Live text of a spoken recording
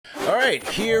All right,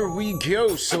 here we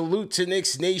go. Salute to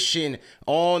Knicks Nation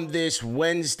on this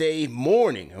Wednesday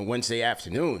morning, or Wednesday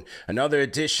afternoon. Another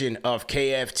edition of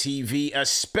KFTV, a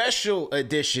special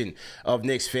edition of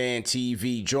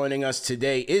KnicksFanTV. Joining us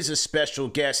today is a special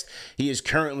guest. He is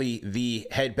currently the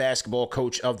head basketball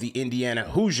coach of the Indiana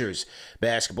Hoosiers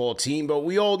basketball team, but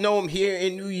we all know him here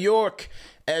in New York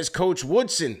as Coach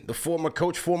Woodson, the former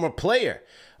coach, former player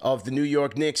of the New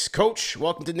York Knicks. Coach,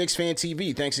 welcome to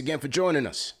KnicksFanTV. Thanks again for joining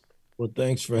us. Well,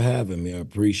 thanks for having me. I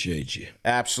appreciate you.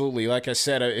 Absolutely. Like I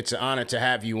said, it's an honor to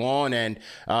have you on. And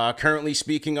currently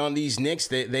speaking on these Knicks,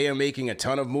 they are making a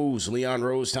ton of moves. Leon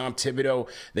Rose, Tom Thibodeau,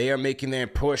 they are making their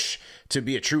push to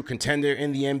be a true contender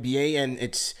in the NBA. And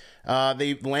it's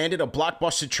they landed a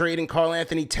blockbuster trade in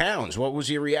Karl-Anthony Towns. What was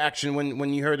your reaction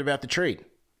when you heard about the trade?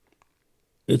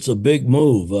 It's a big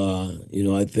move.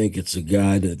 I think it's a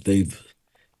guy that they've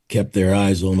kept their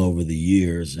eyes on over the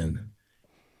years. And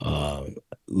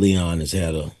Leon has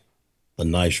had a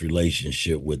nice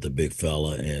relationship with the big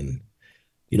fella. And,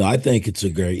 I think it's a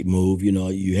great move.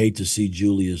 You hate to see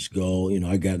Julius go.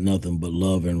 I got nothing but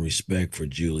love and respect for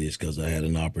Julius because I had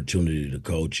an opportunity to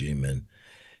coach him. And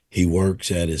he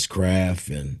works at his craft.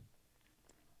 And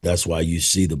that's why you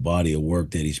see the body of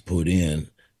work that he's put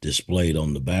in displayed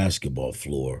on the basketball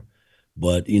floor.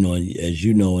 But, as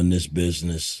you know, in this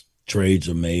business, trades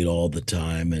are made all the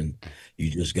time, and you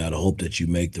just got to hope that you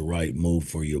make the right move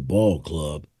for your ball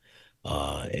club.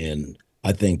 And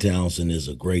I think Townsend is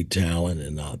a great talent,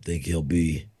 and I think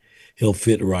he'll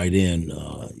fit right in.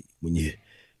 When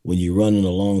you're running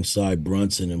alongside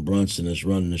Brunson, and Brunson is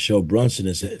running the show, Brunson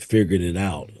has figured it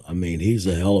out. I mean, he's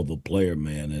a hell of a player,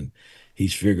 man, and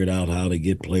he's figured out how to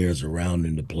get players around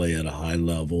him to play at a high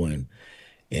level, and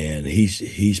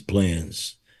he's playing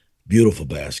beautiful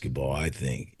basketball, I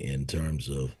think, in terms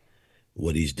of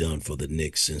what he's done for the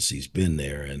Knicks since he's been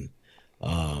there. And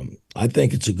I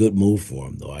think it's a good move for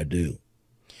him, though. I do.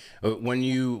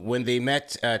 When they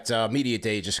met at Media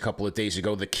Day just a couple of days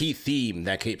ago, the key theme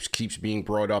that keeps being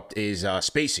brought up is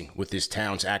spacing with this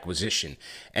Towns acquisition.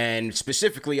 And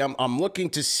specifically, I'm looking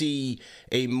to see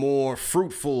a more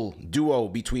fruitful duo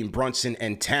between Brunson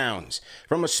and Towns.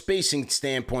 From a spacing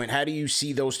standpoint, how do you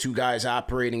see those two guys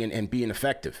operating and being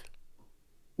effective?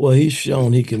 Well, he's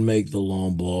shown he can make the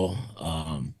long ball.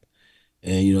 And,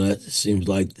 that seems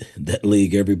like that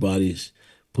league, everybody's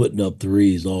putting up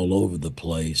threes all over the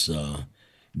place.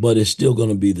 But it's still going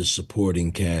to be the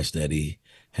supporting cast that he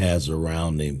has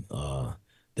around him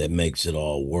that makes it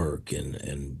all work.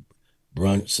 And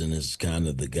Brunson is kind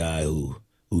of the guy who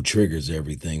triggers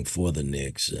everything for the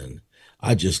Knicks. And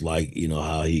I just like,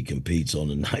 how he competes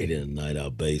on a night in and night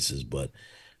out basis. But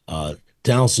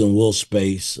Townsend will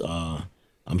space.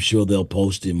 I'm sure they'll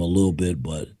post him a little bit,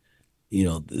 but,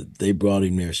 they brought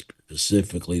him there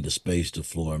specifically to space the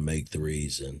floor and make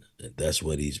threes, and that's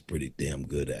what he's pretty damn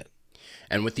good at.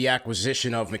 And with the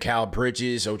acquisition of Mikal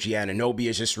Bridges, OG Anunoby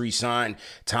has just re-signed.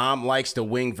 Tom likes the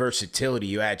wing versatility.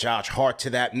 You add Josh Hart to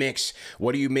that mix.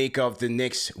 What do you make of the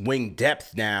Knicks' wing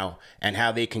depth now and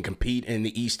how they can compete in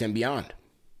the East and beyond?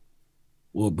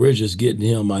 Well, Bridges getting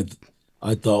him,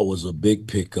 I thought was a big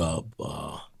pickup.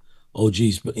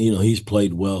 OG's, he's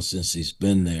played well since he's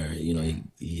been there.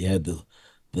 He had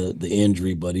the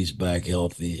injury, but he's back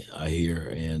healthy, I hear.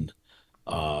 And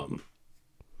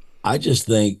I just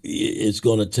think it's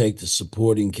going to take the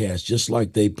supporting cast, just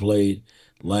like they played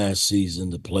last season,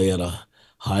 to play at a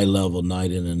high level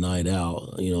night in and night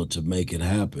out, to make it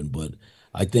happen. But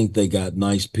I think they got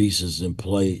nice pieces in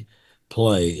play.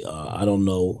 I don't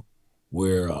know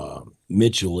where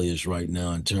Mitchell is right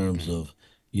now in terms of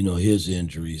his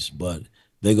injuries, but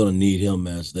they're going to need him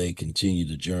as they continue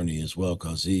the journey as well,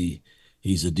 because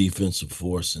he's a defensive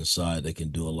force inside that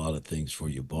can do a lot of things for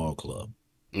your ball club.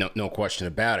 No question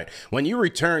about it. When you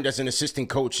returned as an assistant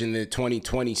coach in the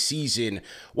 2020 season,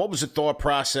 what was the thought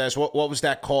process? What was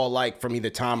that call like from either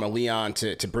Tom or Leon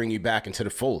to bring you back into the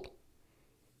fold?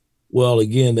 Well,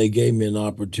 again, they gave me an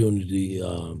opportunity,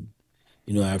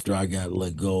 after I got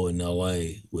let go in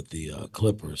L.A. with the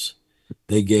Clippers.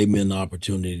 They gave me an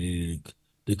opportunity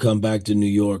to come back to New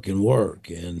York and work.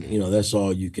 And, that's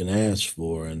all you can ask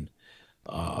for. And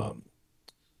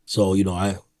so,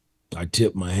 I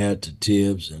tip my hat to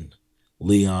Thibs and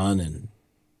Leon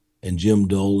and Jim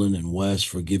Dolan and Wes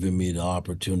for giving me the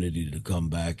opportunity to come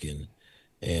back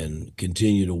and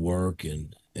continue to work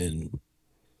and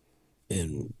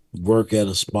work at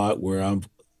a spot where I'm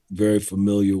very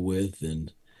familiar with.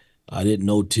 And I didn't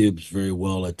know Thibs very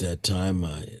well at that time.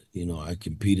 I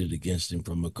competed against him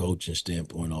from a coaching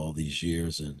standpoint all these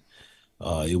years, and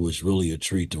it was really a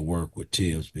treat to work with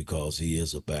Thibs because he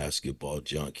is a basketball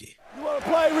junkie. You want to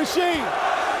play, Rasheed?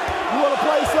 You want to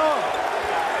play some?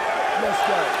 Let's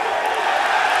go.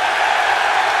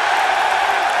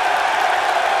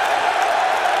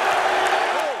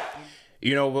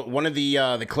 You know, one of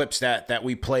the clips that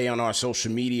we play on our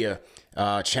social media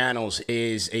channels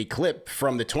is a clip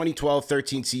from the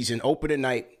 2012-13 season, opening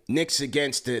night, Knicks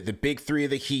against the big three of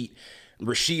the Heat.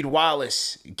 Rasheed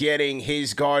Wallace getting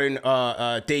his Garden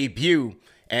debut,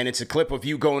 and it's a clip of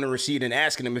you going to Rasheed and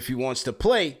asking him if he wants to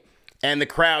play, and the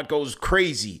crowd goes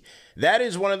crazy. That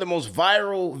is one of the most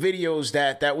viral videos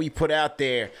that we put out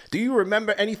there. Do you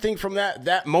remember anything from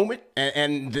that moment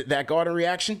and that Garden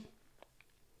reaction?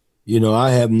 You know,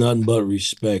 I have nothing but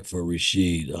respect for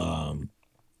Rasheed.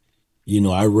 You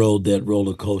know, I rode that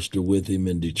roller coaster with him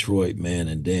in Detroit, man,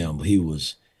 and damn, he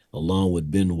was along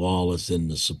with Ben Wallace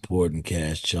and the supporting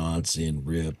cast, Chauncey and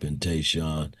Rip and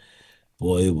Tayshaun.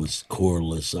 Boy, it was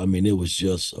Corliss. I mean, it was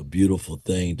just a beautiful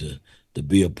thing to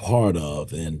be a part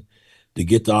of, and to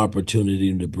get the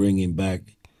opportunity to bring him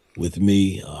back with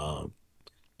me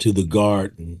to the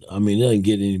Garden. I mean, it doesn't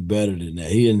get any better than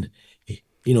that.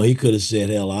 You know, he could have said,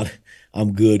 "Hell,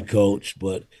 I'm good, coach,"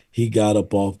 but he got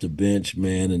up off the bench,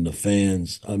 man, and the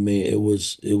fans. I mean, it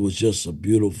was just a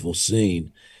beautiful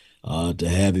scene to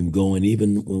have him going,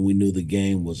 even when we knew the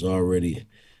game was already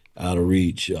out of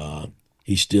reach.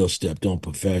 He still stepped on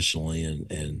professionally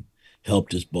and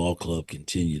helped his ball club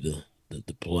continue to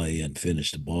play and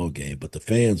finish the ball game. But the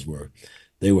fans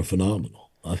they were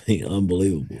phenomenal. I mean,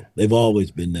 unbelievable. They've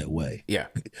always been that way. Yeah.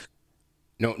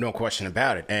 No question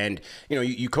about it. And, you know,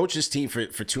 you coach this team for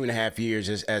 2.5 years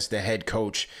as the head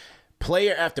coach.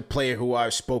 Player after player who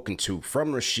I've spoken to,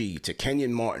 from Rasheed to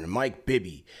Kenyon Martin, Mike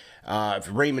Bibby,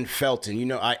 Raymond Felton, you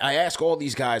know, I ask all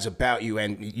these guys about you,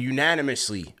 and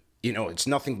unanimously, you know, it's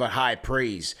nothing but high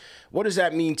praise. What does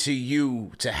that mean to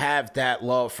you to have that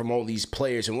love from all these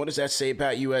players? And what does that say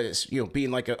about you as, you know, being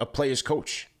like a player's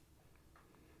coach?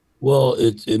 Well,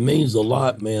 it means a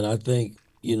lot, man. I think,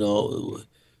 you know,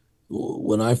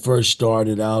 when I first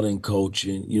started out in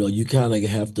coaching, you know, you kind of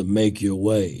have to make your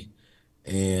way.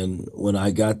 And when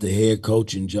I got the head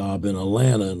coaching job in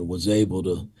Atlanta and was able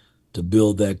to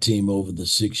build that team over the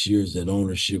 6 years that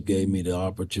ownership gave me the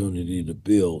opportunity to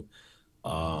build,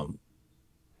 um,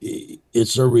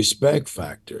 it's a respect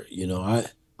factor. You know,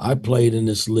 I played in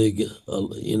this league,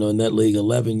 you know, in that league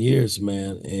 11 years,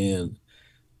 man,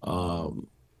 um,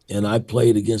 and I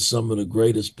played against some of the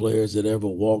greatest players that ever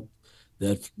walked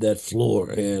that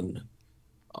floor. And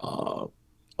uh,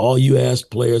 all you ask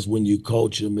players when you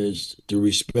coach them is to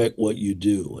respect what you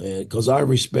do, and because I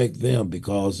respect them,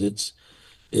 because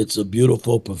it's a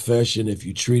beautiful profession if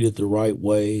you treat it the right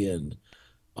way. And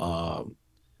um,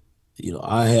 you know,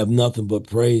 I have nothing but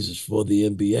praises for the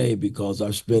NBA because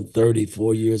I've spent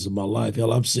 34 years of my life.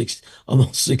 Hell, I'm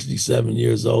 67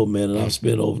 years old, man, and I've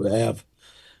spent over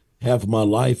half of my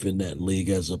life in that league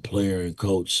as a player and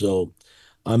coach. So,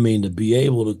 I mean, to be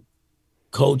able to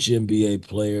coach NBA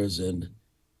players and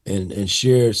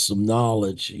share some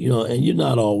knowledge, you know, and you're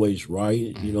not always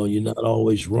right, you know, you're not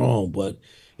always wrong, but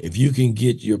if you can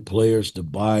get your players to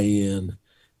buy in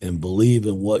and believe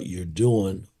in what you're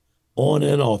doing on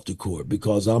and off the court,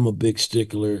 because I'm a big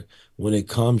stickler when it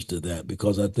comes to that,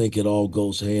 because I think it all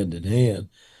goes hand in hand,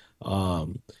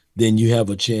 um, then you have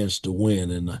a chance to win.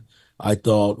 And I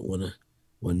thought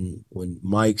when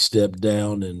Mike stepped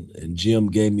down and Jim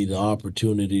gave me the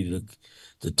opportunity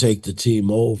to take the team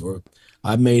over,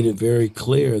 I made it very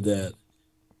clear that,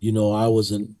 you know, I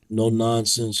was a no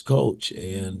nonsense coach.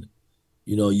 And,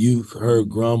 you know, you've heard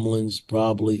grumblings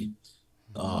probably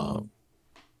uh,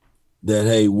 that,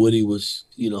 hey, Woody was,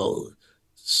 you know,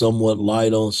 somewhat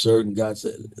light on certain guys.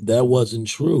 That wasn't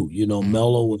true. You know,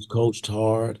 Melo was coached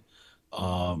hard.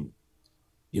 Um,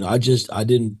 you know, I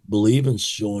didn't believe in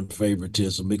showing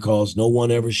favoritism because no one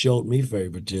ever showed me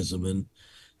favoritism.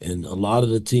 And a lot of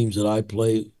the teams that I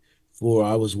played for,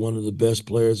 I was one of the best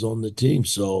players on the team.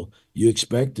 So you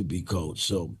expect to be coached.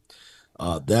 So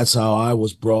that's how I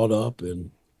was brought up, and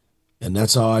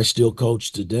that's how I still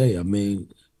coach today. I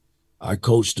mean, I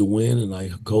coach to win, and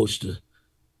I coach to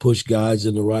push guys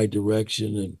in the right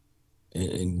direction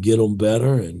and get them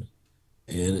better, and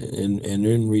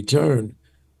in return,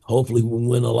 hopefully we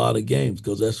win a lot of games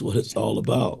because that's what it's all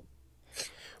about.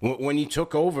 When you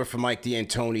took over for Mike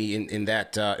D'Antoni in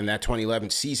that 2011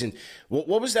 season, what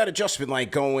was that adjustment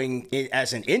like going in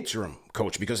as an interim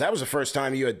coach? Because that was the first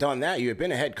time you had done that. You had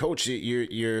been a head coach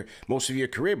your most of your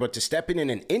career, but to step in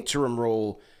an interim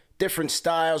role, different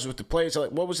styles with the players, like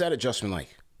what was that adjustment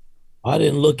like? I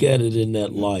didn't look at it in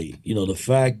that light. You know, the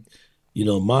fact, you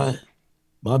know, my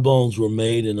bones were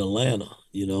made in Atlanta.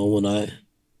 You know, when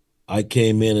I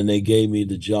came in and they gave me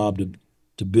the job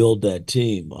to build that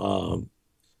team.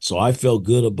 So I felt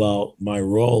good about my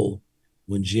role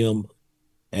when Jim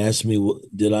asked me,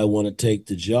 did I want to take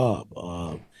the job?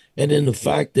 And then the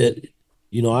fact that,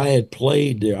 I had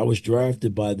played there. I was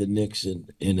drafted by the Knicks in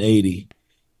 80.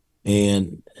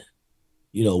 And,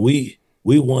 we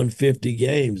won 50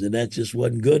 games, and that just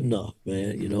wasn't good enough,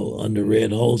 man, under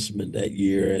Red Holzman that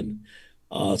year. And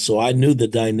so I knew the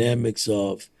dynamics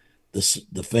of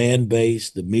the fan base,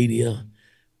 the media.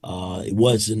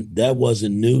 That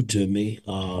wasn't new to me.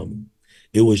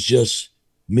 It was just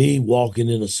me walking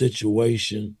in a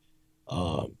situation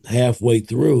halfway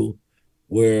through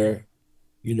where,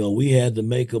 we had to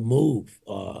make a move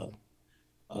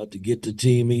to get the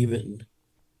team even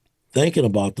thinking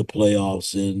about the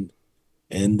playoffs,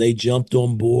 and they jumped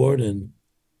on board and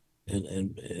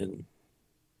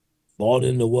bought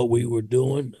into what we were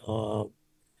doing,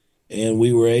 and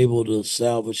we were able to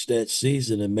salvage that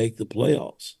season and make the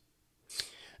playoffs.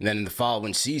 And then in the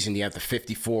following season, you have the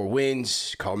 54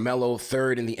 wins. Carmelo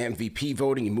third in the MVP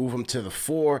voting. You move him to the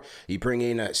 4. You bring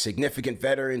in significant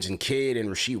veterans and Kidd and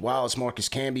Rasheed Wallace, Marcus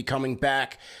Camby coming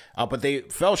back. But they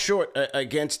fell short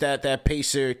against that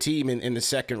Pacer team in the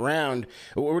second round.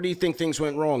 Where do you think things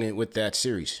went wrong with that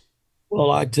series?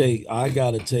 Well, I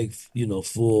got to take,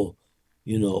 full,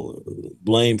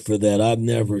 blame for that. I've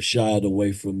never shied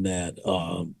away from that.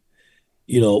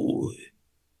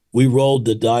 We rolled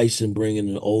the dice in bringing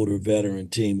an older veteran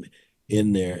team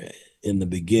in there in the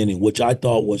beginning, which I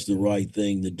thought was the right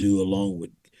thing to do, along with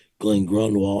Glenn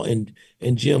Grunwald.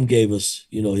 And Jim gave us,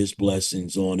 his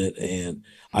blessings on it. And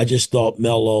I just thought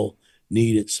Melo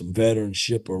needed some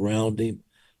veteranship around him.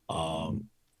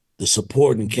 The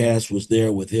supporting cast was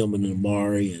there with him and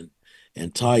Amari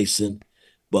and Tyson,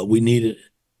 but we needed,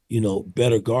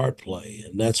 better guard play.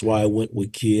 And that's why I went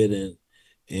with Kidd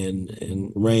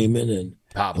and Raymond and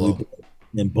Pablo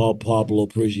bought Pablo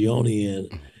Prigioni in,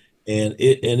 and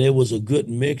it was a good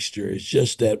mixture. It's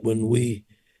just that when we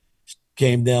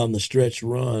came down the stretch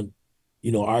run,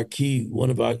 one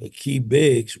of our key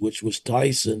bigs, which was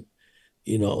Tyson,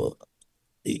 he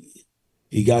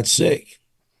got sick,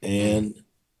 and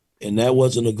that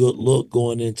wasn't a good look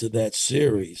going into that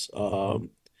series.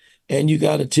 And you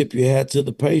got to tip your hat to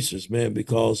the Pacers, man,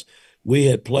 because we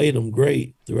had played them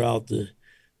great throughout the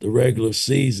regular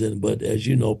season, but as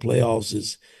you know, playoffs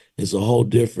is a whole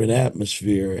different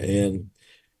atmosphere. And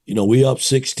we up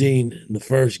 16 in the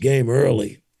first game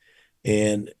early,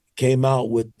 and came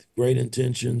out with great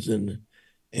intentions,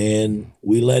 and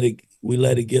we let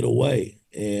it get away,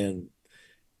 and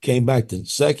came back to the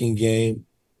second game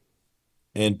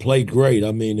and played great.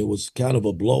 I mean, it was kind of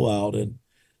a blowout, and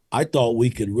I thought we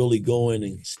could really go in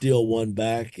and steal one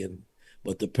back,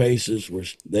 but the Pacers were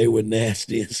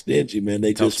nasty and stingy, man.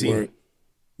 They just weren't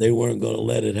going to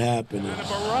let it happen. And a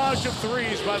barrage of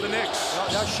threes by the Knicks.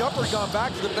 Now Shumpert gone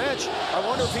back to the bench. I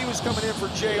wonder if he was coming in for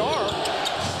JR.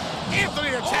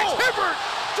 Anthony attacks. Hibbert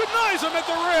denies him at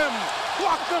the rim.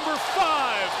 Block number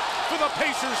 5 for the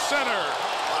Pacers center.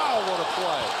 Wow, what a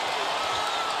play.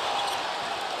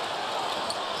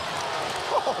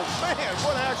 Oh, man,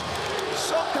 what action.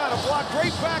 Some kind of block.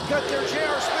 Great back cut there.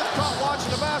 J.R. Smith caught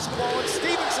watching the basketball, and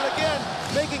Stevenson again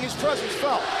making his presence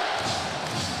felt.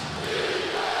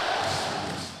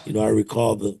 I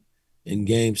recall in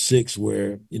game 6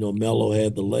 where, Melo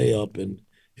had the layup and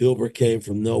Hilbert came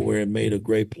from nowhere and made a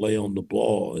great play on the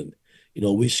ball. And,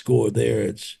 we scored there.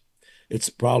 It's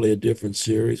probably a different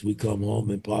series. We come home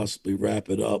and possibly wrap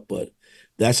it up, but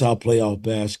that's how playoff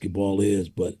basketball is.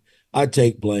 But I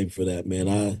take blame for that,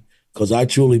 man. Because I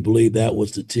truly believe that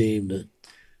was the team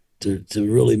to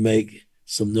really make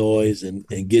some noise and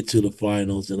get to the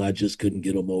finals, and I just couldn't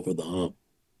get them over the hump.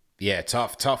 Yeah,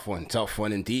 tough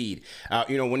one indeed.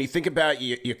 When you think about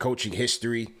your coaching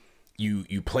history,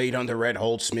 you played under Red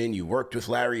Holzman, you worked with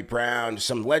Larry Brown,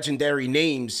 some legendary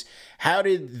names. How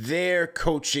did their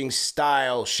coaching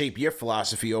style shape your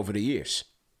philosophy over the years?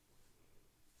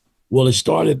 Well, it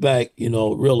started back,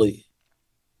 really,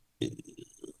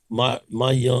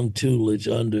 my young tutelage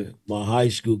under my high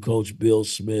school coach, Bill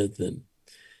Smith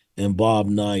and Bob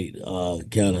Knight,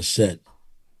 kind of set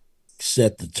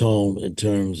the tone in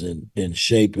terms in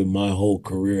shaping my whole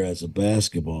career as a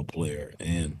basketball player.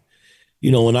 And,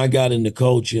 when I got into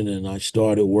coaching and I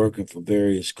started working for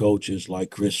various coaches like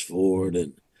Chris Ford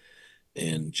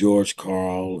and George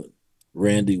Karl and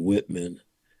Randy Whitman,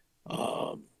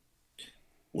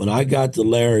 when I got to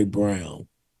Larry Brown,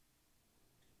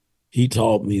 he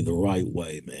taught me the right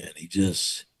way, man. He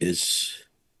just is,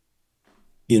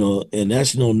 and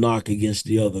that's no knock against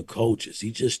the other coaches.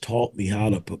 He just taught me how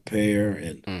to prepare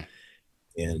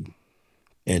and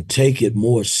and take it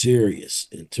more serious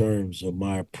in terms of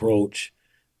my approach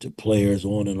to players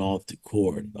on and off the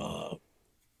court.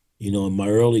 In my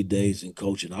early days in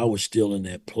coaching, I was still in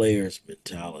that player's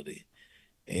mentality.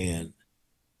 And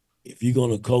if you're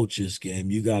going to coach this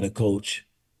game, you got to coach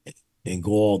and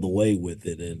go all the way with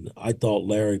it. And I thought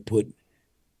Larry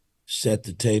set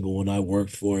the table when I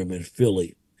worked for him in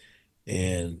Philly.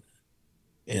 And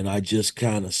I just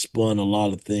kind of spun a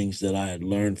lot of things that I had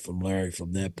learned from Larry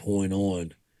from that point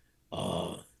on.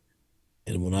 Uh,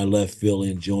 and when I left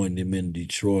Philly and joined him in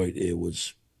Detroit, it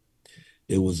was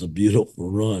a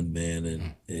beautiful run,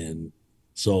 man. And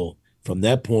so from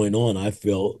that point on, I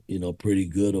felt, pretty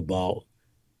good about,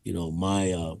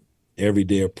 my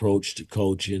everyday approach to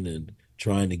coaching and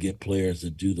trying to get players to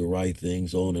do the right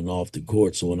things on and off the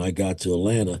court. So when I got to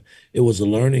Atlanta, it was a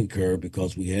learning curve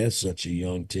because we had such a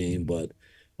young team, but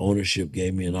ownership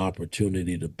gave me an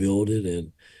opportunity to build it.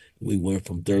 And we went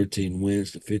from 13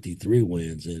 wins to 53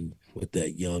 wins and with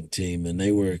that young team. And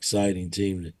they were an exciting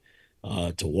team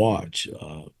to watch.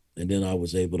 And then I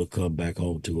was able to come back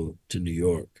home to New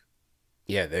York.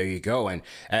 Yeah, there you go. And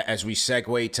as we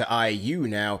segue to IU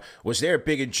now, was there a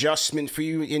big adjustment for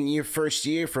you in your first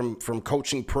year from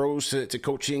coaching pros to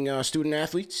coaching student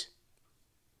athletes?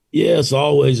 Yeah, it's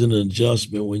always an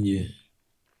adjustment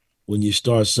when you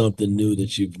start something new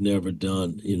that you've never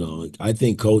done. I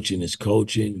think coaching is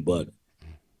coaching, but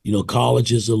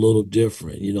college is a little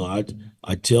different.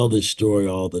 I tell this story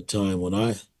all the time.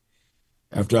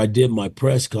 After I did my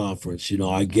press conference,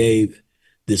 I gave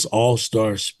this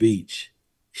all-star speech,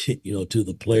 to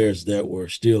the players that were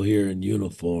still here in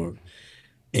uniform.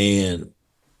 And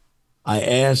I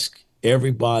asked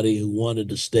everybody who wanted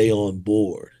to stay on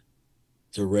board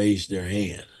to raise their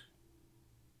hand.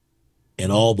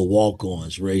 And all the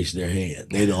walk-ons raised their hand.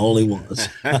 They're the only ones.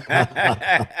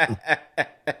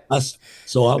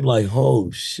 So I'm like,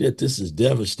 oh, shit, this is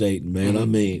devastating, man. I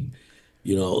mean,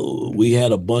 we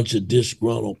had a bunch of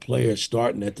disgruntled players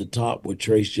starting at the top with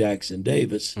Trace Jackson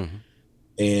Davis.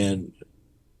 And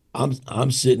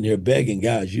I'm sitting here begging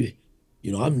guys,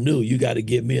 I'm new. You got to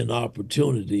give me an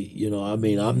opportunity.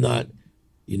 I'm not,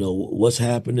 what's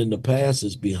happened in the past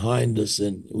is behind us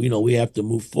and, we have to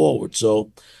move forward.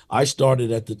 So I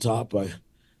started at the top.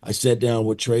 I sat down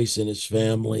with Trace and his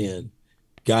family and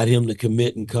got him to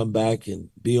commit and come back and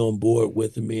be on board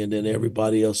with me. And then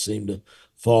everybody else seemed to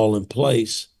fall in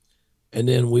place. And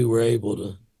then we were able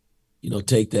to,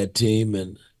 take that team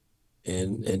and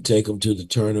take them to the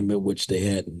tournament, which they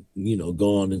hadn't,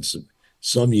 gone in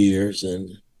some years.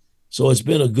 And so it's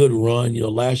been a good run.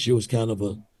 Last year was kind of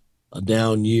a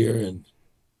down year. And,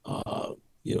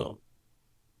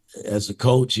 as a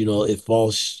coach, it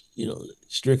falls,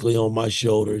 strictly on my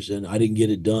shoulders. And I didn't get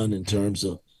it done in terms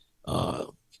of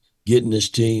getting this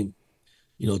team,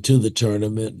 to the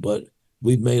tournament. But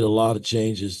we've made a lot of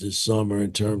changes this summer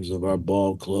in terms of our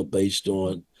ball club based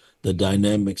on the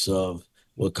dynamics of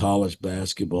what college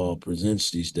basketball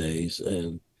presents these days.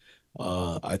 And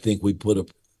I think we put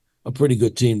a pretty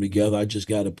good team together. I just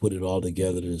got to put it all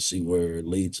together to see where it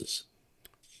leads us.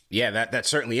 Yeah, that's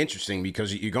certainly interesting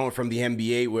because you're going from the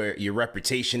NBA where your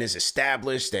reputation is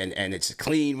established and it's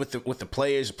clean with the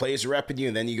players. The players are repping you,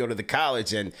 and then you go to the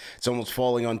college and it's almost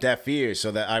falling on deaf ears. So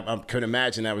that I could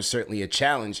imagine that was certainly a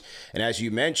challenge. And as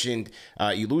you mentioned,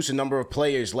 you lose a number of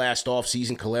players last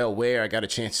offseason. Khalil Ware, I got a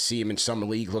chance to see him in summer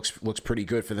league. Looks pretty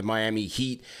good for the Miami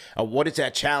Heat. What is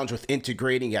that challenge with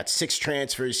integrating? You got 6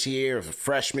 transfers here of a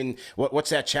freshman. What's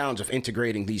that challenge of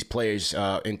integrating these players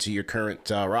into your current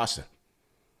roster?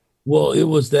 Well, it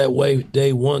was that way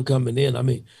day one coming in. I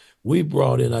mean, we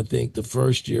brought in, I think, the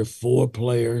first year 4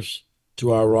 players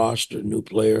to our roster, new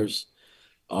players.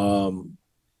 And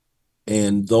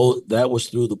though that was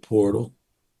through the portal.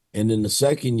 And in the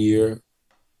second year,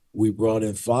 we brought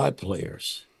in 5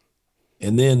 players.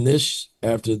 And then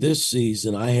after this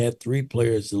season, I had 3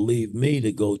 players to leave me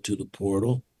to go to the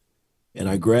portal. And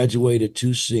I graduated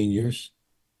 2 seniors.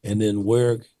 And then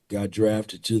Ware got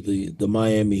drafted to the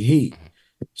Miami Heat.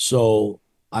 So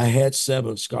I had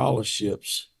 7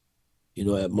 scholarships,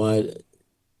 at my,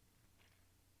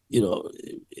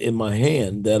 in my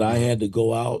hand that I had to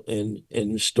go out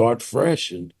and start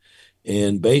fresh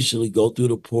and basically go through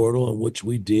the portal, in which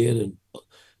we did. And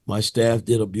my staff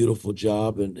did a beautiful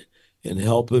job in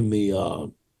helping me,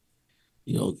 go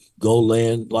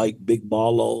land like Big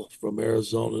Ballo from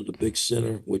Arizona, the big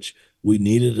center, which we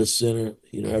needed a center,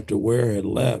 after Ware had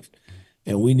left.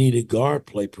 And we needed guard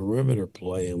play, perimeter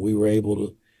play, and we were able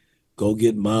to go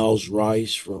get Miles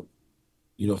Rice from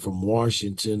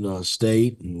Washington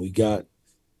State, and we got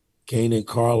Kanan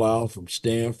Carlisle from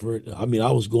Stanford. I mean,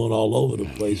 I was going all over the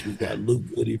place. We got Luke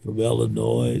Goody from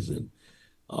Illinois, and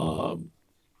um,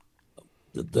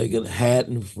 the thing in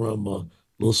Hatton from a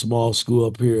little small school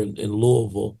up here in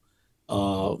Louisville.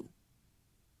 Uh,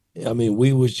 I mean,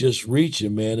 we was just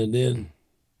reaching, man. And then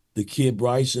the kid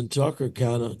Bryson Tucker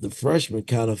the freshman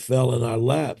kind of fell in our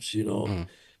laps, you know. Mm.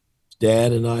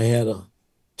 Dad and I had a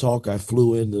talk. I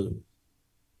flew into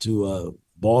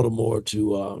Baltimore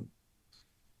to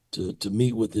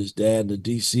meet with his dad in the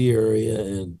DC area,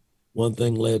 and one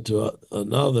thing led to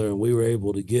another, and we were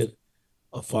able to get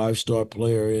a five-star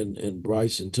player in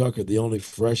Bryson Tucker, the only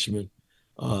freshman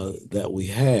that we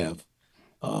have.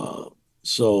 Uh,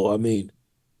 so I mean,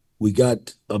 we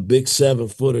got a big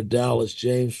 7-footer, Dallas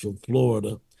James from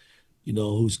Florida, you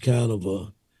know, who's kind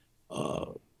of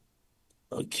uh,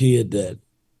 a kid that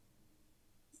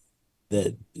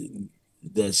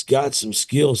that's got some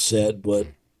skill set, but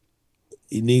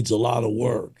he needs a lot of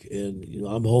work. And you know,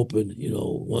 I'm hoping, you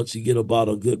know, once he get about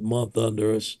a good month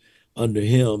under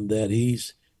him, that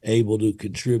he's able to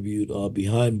contribute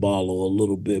behind Barlow a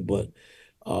little bit. But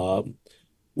um,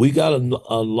 we got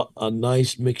a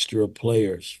nice mixture of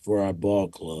players for our ball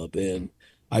club, and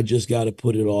I just got to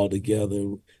put it all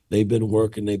together. They've been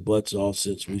working their butts off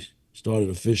since we started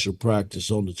official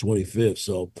practice on the 25th.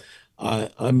 So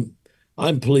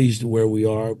I'm pleased where we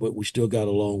are, but we still got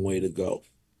a long way to go.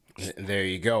 There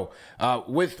you go.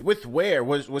 With Ware,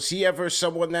 was he ever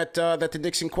someone that that the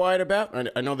Knicks inquired about?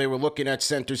 I know they were looking at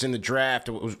centers in the draft.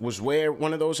 Was Ware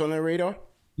one of those on their radar?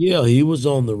 Yeah, he was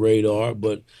on the radar,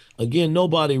 but again,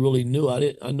 nobody really knew.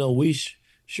 I know we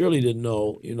surely didn't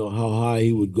know, you know, how high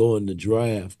he would go in the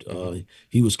draft.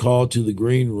 He was called to the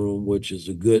green room, which is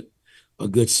a good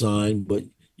sign, but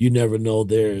you never know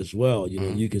there as well. You know,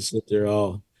 you can sit there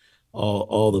all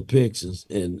the picks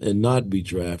and not be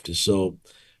drafted. So,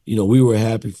 you know, we were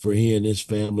happy for he and his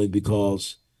family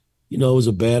because, you know, it was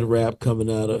a bad rap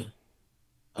coming out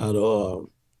of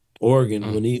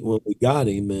Oregon when we got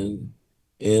him, and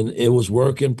it was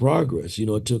work in progress. You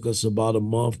know, it took us about a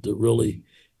month to really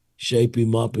shape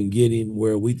him up and get him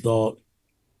where we thought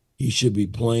he should be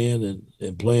playing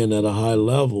and playing at a high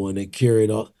level, and it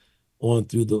carried on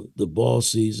through the ball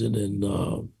season. And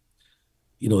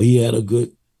you know, he had a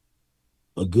good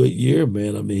year,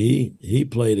 man. I mean, he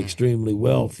played extremely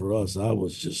well for us.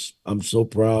 I'm so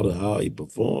proud of how he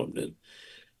performed,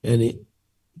 and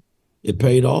it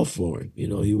paid off for him. You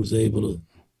know, he was able to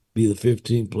be the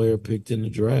 15th player picked in the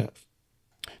draft.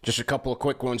 Just a couple of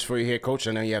quick ones for you here, Coach.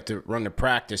 I know you have to run the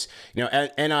practice. You know,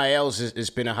 NILs has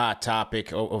been a hot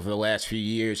topic over the last few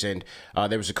years, and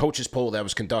there was a coaches poll that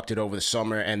was conducted over the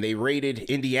summer, and they rated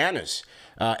Indiana's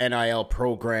NIL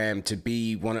program to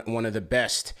be one of the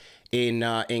best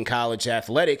in college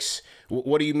athletics.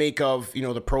 What do you make of, you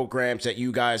know, the programs that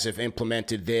you guys have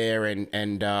implemented there,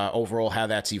 and overall how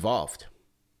that's evolved?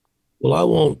 Well, I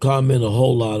won't comment a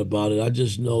whole lot about it. I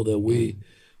just know that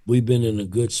we've been in a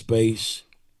good space,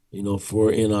 you know,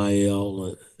 for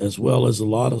NIL as well as a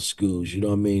lot of schools. You know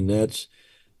what I mean?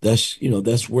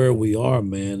 That's where we are,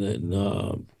 man.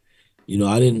 And you know,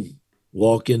 I didn't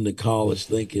walk into college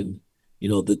thinking, you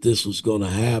know, that this was going to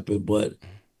happen, but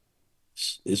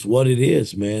it's what it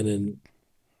is, man. And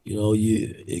you know,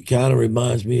 it kind of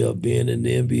reminds me of being in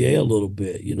the NBA a little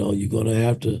bit. You know, you're going to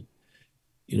have to,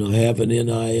 you know, have an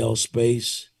NIL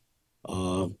space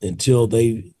until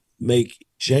they make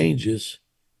changes.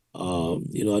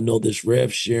 You know, I know this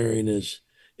rev sharing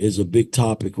is a big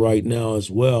topic right now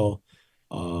as well.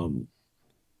 Um,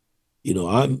 you know,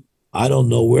 I don't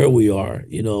know where we are,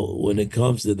 you know, when it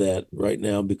comes to that right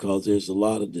now, because there's a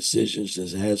lot of decisions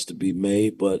that has to be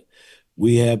made, but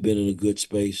we have been in a good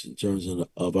space in terms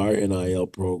of our NIL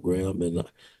program, and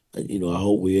you know, I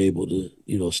hope we're able to,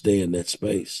 you know, stay in that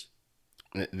space.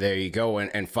 There you go.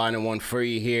 And final one for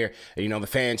you here. You know, the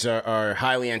fans are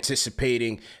highly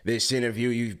anticipating this interview.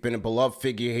 You've been a beloved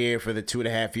figure here for the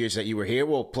 2.5 years that you were here.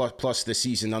 Well, plus the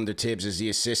season under Thibs as the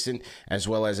assistant, as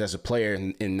well as a player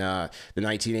in the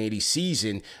 1980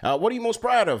 season. What are you most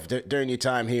proud of during your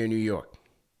time here in New York?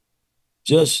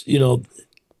 Just, you know,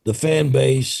 the fan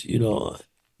base,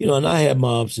 and I had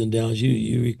my ups and downs.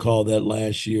 You recall that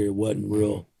last year it wasn't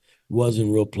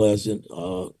real pleasant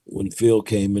when Phil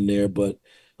came in there, but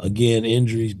again,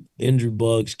 injury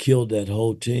bugs killed that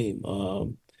whole team.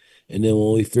 And then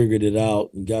when we figured it out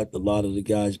and got a lot of the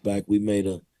guys back, we made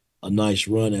a nice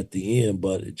run at the end,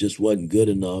 but it just wasn't good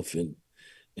enough. And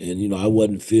you know, I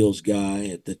wasn't Phil's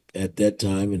guy at that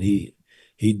time, and he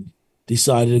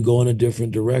decided to go in a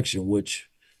different direction, which,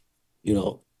 you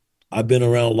know, I've been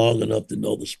around long enough to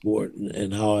know the sport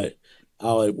and how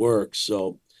it works.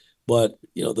 So, but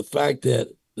you know, the fact that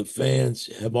the fans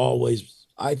have always,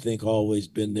 I think, always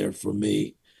been there for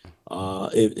me.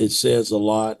 It says a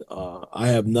lot. I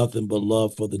have nothing but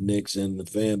love for the Knicks and the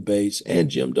fan base and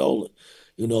Jim Dolan,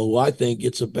 who I think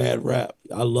gets a bad rap.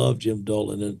 I love Jim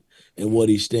Dolan and what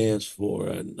he stands for.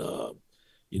 And,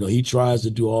 he tries to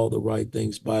do all the right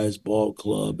things by his ball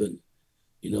club. And,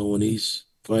 when he's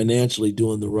financially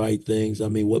doing the right things, I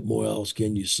mean, what more else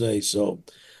can you say? So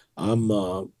I'm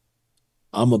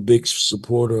a big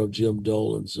supporter of Jim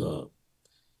Dolan's.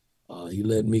 He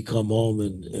let me come home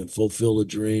and fulfill a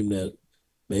dream that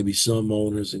maybe some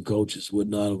owners and coaches would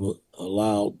not have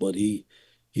allowed, but he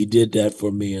did that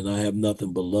for me, and I have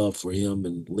nothing but love for him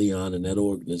and Leon and that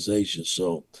organization.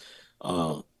 So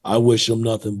I wish him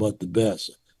nothing but the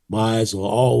best. My eyes are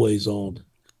always on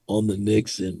the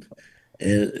Knicks and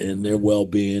their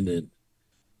well-being, and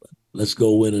let's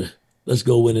go win an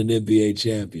NBA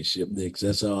championship, Knicks.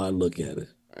 That's how I look at it.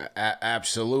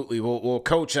 Absolutely. Well,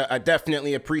 Coach, I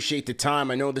definitely appreciate the time.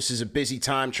 I know this is a busy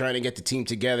time trying to get the team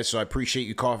together, so I appreciate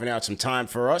you carving out some time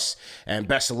for us. And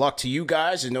best of luck to you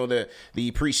guys. I know the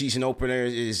preseason opener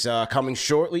is coming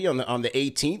shortly on the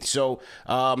 18th, so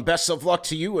best of luck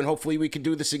to you, and hopefully we can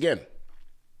do this again.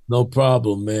 No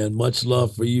problem, man. Much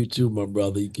love for you too, my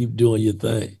brother. You keep doing your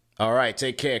thing. All right.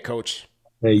 Take care, Coach.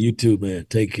 Hey, you too, man.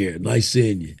 Take care. Nice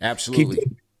seeing you. Absolutely.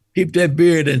 Keep that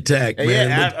beard intact, man.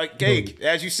 Yeah, hey,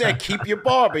 as you said, keep your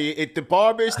barber. The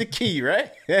barber is the key,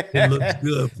 right? It looks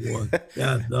good, boy.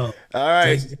 God, no. All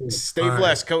right. Stay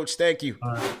blessed, Coach. Thank you.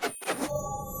 All right.